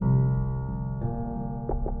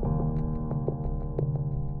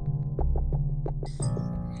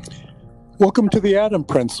Welcome to the Adam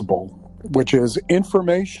Principle, which is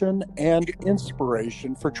information and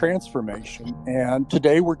inspiration for transformation. And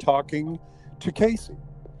today we're talking to Kasey.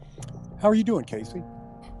 How are you doing, Kasey?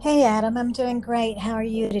 Hey, Adam, I'm doing great. How are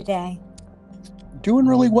you today? Doing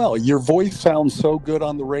really well. Your voice sounds so good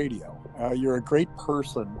on the radio. You're a great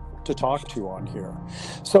person to talk to on here.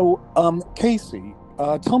 So, Kasey,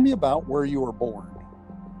 tell me about where you were born.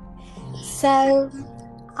 So,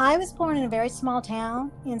 I was born in a very small town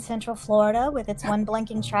in Central Florida with its one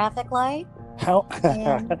blinking traffic light. How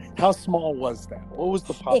And how small was that? What was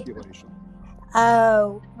the population?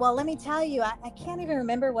 well, let me tell you, I can't even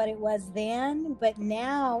remember what it was then, but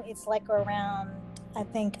now it's like around, I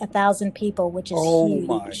think, 1,000 people, which is Oh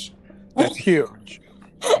my, huge. that's huge.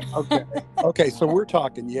 Okay. So we're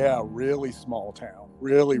talking, really small town.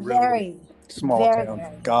 Really Very, small very, town.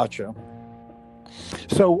 very. Gotcha.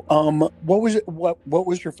 So, what was it? What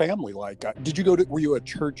was your family like? Were you a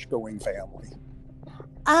church going family?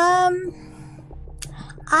 Um,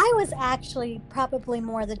 I was actually probably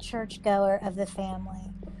more the churchgoer of the family.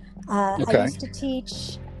 I Okay. used to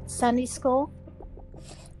teach Sunday school,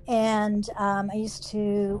 and I used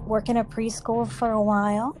to work in a preschool for a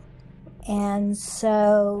while. And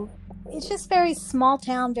so it's just very small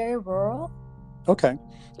town, very rural. Okay.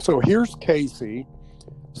 So here's Kasey,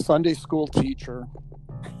 Sunday school teacher,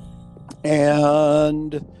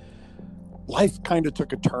 and life kind of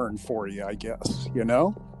took a turn for you, I guess. You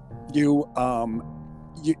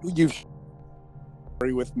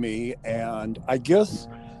shared with me, and I guess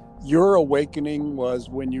your awakening was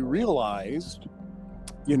when you realized,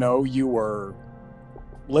 you were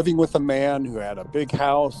living with a man who had a big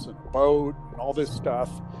house and a boat and all this stuff,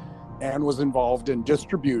 and was involved in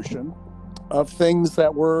distribution of things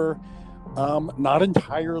that were not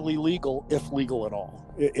entirely legal, if legal at all.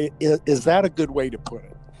 Is that a good way to put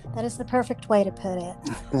it? That is the perfect way to put it.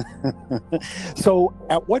 So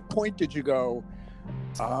at what point did you go,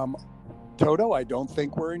 Toto, I don't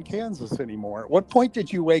think we're in Kansas anymore? At what point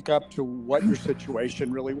did you wake up to what your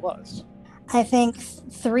situation really was? I think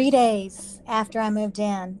 3 days after I moved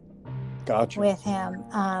in Gotcha. with him,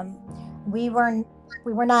 we were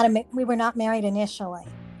not married initially.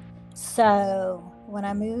 So when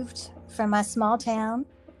I moved from my small town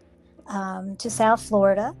to South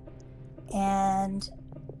Florida, and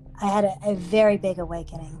I had a very big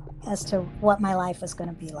awakening as to what my life was going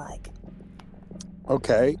to be like.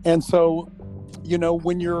 Okay. And so,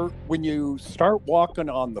 when you start walking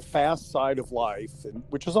on the fast side of life,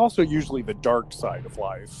 which is also usually the dark side of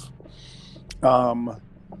life,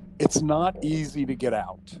 it's not easy to get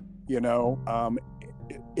out. In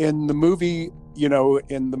the movie,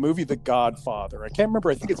 The Godfather, I can't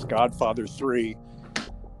remember, I think it's Godfather 3.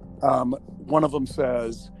 One of them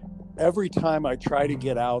says, every time I try to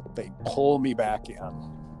get out, they pull me back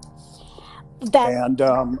in. Go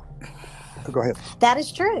ahead. That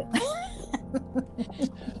is true.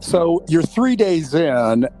 So you're 3 days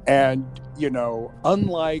in, and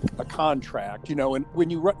unlike a contract, and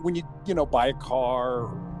when you buy a car or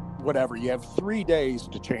whatever, you have 3 days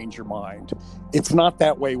to change your mind. It's not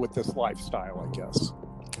that way with this lifestyle, I guess.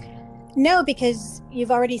 No, because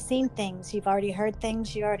you've already seen things, you've already heard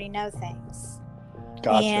things, you already know things.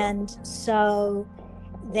 Gotcha. And so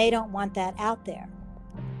they don't want that out there.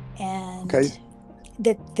 And okay.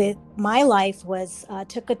 My life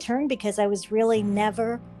took a turn because I was really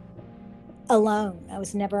never alone. I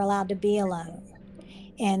was never allowed to be alone.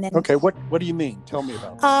 And then, okay, what do you mean? Tell me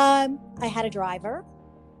about that. I had a driver,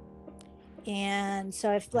 and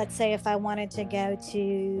so let's say if I wanted to go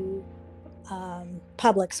to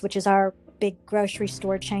Publix, which is our big grocery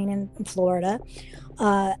store chain in Florida,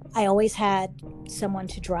 I always had someone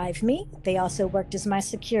to drive me. They also worked as my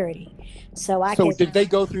security. So did they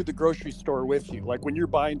go through the grocery store with you? Like when you're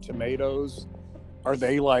buying tomatoes, are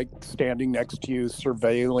they like standing next to you,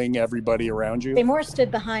 surveilling everybody around you? They more stood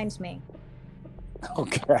behind me.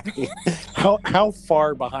 Okay. How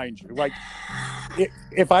far behind you? Like,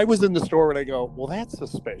 if I was in the store and I go, well, that's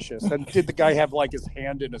suspicious. And did the guy have like his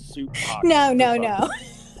hand in a suit pocket? No.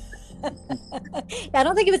 I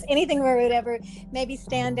don't think it was anything where it would ever maybe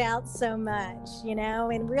stand out so much,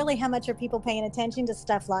 and really how much are people paying attention to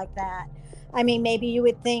stuff like that? I mean, maybe you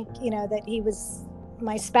would think, that he was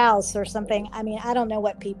my spouse or something. I mean, I don't know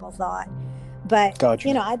what people thought, but gotcha.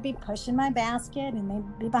 I'd be pushing my basket and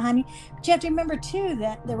they'd be behind me. But you have to remember too,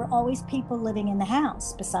 that there were always people living in the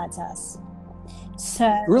house besides us.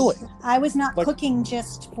 So really, I was not cooking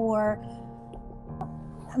just for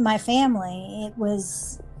my family. It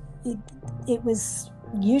was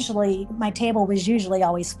usually, my table was usually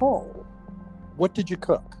always full. What did you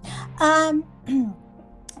cook?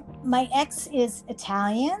 My ex is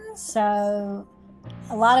Italian, so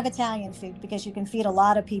a lot of Italian food because you can feed a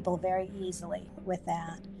lot of people very easily with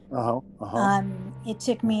that. It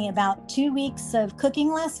took me about 2 weeks of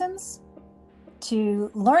cooking lessons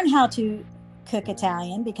to learn how to cook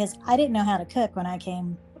Italian because I didn't know how to cook when I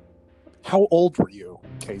came. How old were you,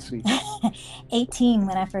 Kasey? 18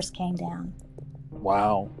 when I first came down.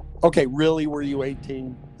 Wow. Okay, really? Were you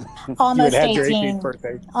 18? Almost you had 18. Your 18th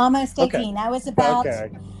birthday. Almost 18. Okay. I was about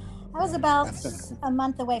a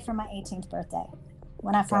month away from my 18th birthday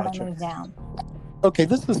when I finally moved down. Okay,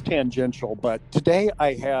 this is tangential, but today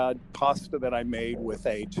I had pasta that I made with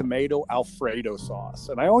a tomato Alfredo sauce.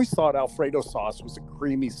 And I always thought Alfredo sauce was a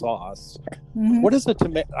creamy sauce. Mm-hmm. What is a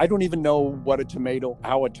tomato? I don't even know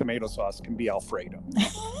how a tomato sauce can be Alfredo.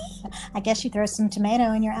 I guess you throw some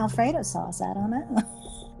tomato in your Alfredo sauce. I don't know.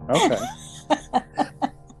 Okay.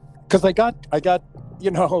 Because I got, and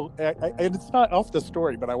it's not off the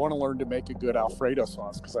story, but I want to learn to make a good Alfredo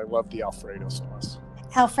sauce because I love the Alfredo sauce.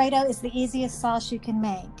 Alfredo is the easiest sauce you can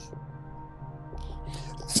make.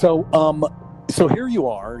 So here you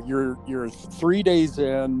are. You're 3 days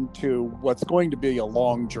into what's going to be a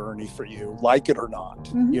long journey for you, like it or not.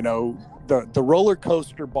 Mm-hmm. The roller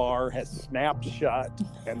coaster bar has snapped shut,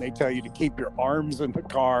 and they tell you to keep your arms in the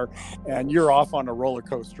car, and you're off on a roller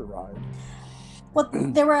coaster ride. Well,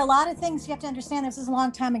 there were a lot of things you have to understand. This was a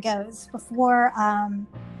long time ago. It was before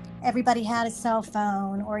everybody had a cell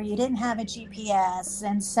phone or you didn't have a GPS.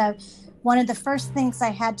 And so one of the first things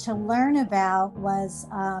I had to learn about was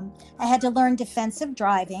I had to learn defensive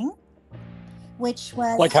driving, which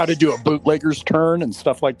was... Like how to do a bootlegger's turn and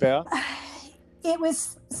stuff like that? It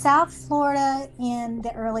was South Florida in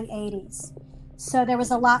the early 80s. So there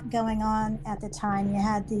was a lot going on at the time.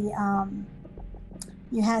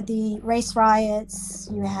 You had the race riots,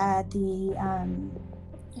 you had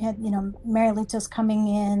Marielitos coming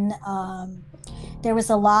in. There was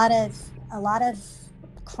a lot of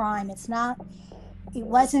crime. It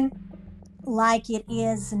wasn't like it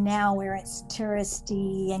is now where it's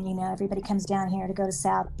touristy and, everybody comes down here to go to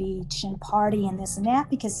South Beach and party and this and that,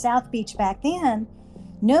 because South Beach back then,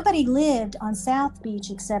 nobody lived on South Beach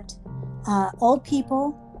except old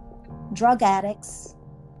people, drug addicts,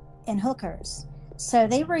 and hookers. So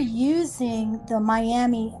they were using the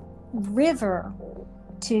Miami River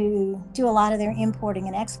to do a lot of their importing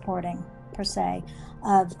and exporting, per se,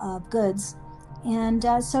 of goods. And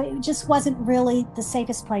so it just wasn't really the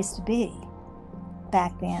safest place to be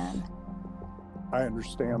back then. I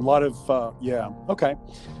understand. A lot of, okay.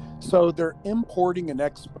 So they're importing and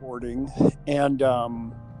exporting. And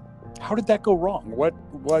how did that go wrong?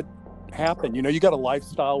 What happened? You got a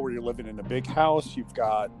lifestyle where you're living in a big house. You've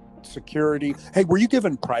got security. Hey, were you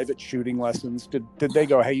given private shooting lessons? Did they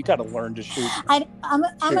go, hey, you got to learn to shoot?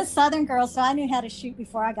 I'm a Southern girl, so I knew how to shoot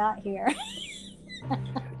before I got here.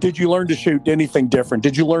 Did you learn to shoot anything different?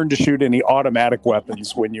 Did you learn to shoot any automatic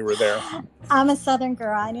weapons when you were there? I'm a Southern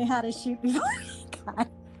girl. I knew how to shoot before I got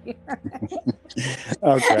here.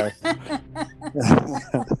 Okay.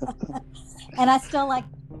 And I still like...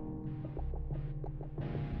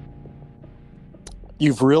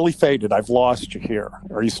 You've really faded. I've lost you here.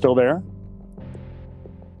 Are you still there?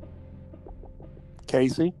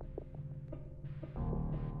 Kasey?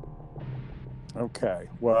 Okay.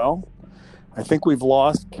 Well, I think we've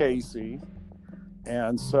lost Kasey.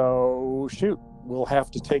 And so, we'll have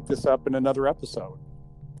to take this up in another episode.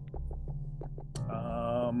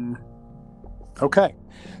 Okay.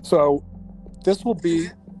 So this will be...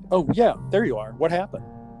 Oh, yeah. There you are. What happened?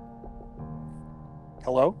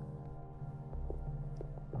 Hello?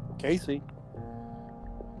 Kasey.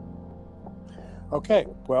 Okay,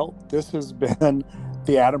 well, this has been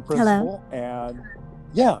the Adam Principle. Hello. And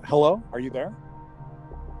hello, are you there?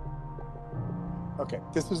 Okay,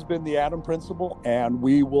 this has been the Adam Principle, and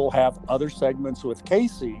we will have other segments with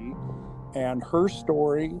Kasey and her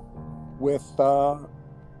story with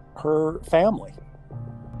her family.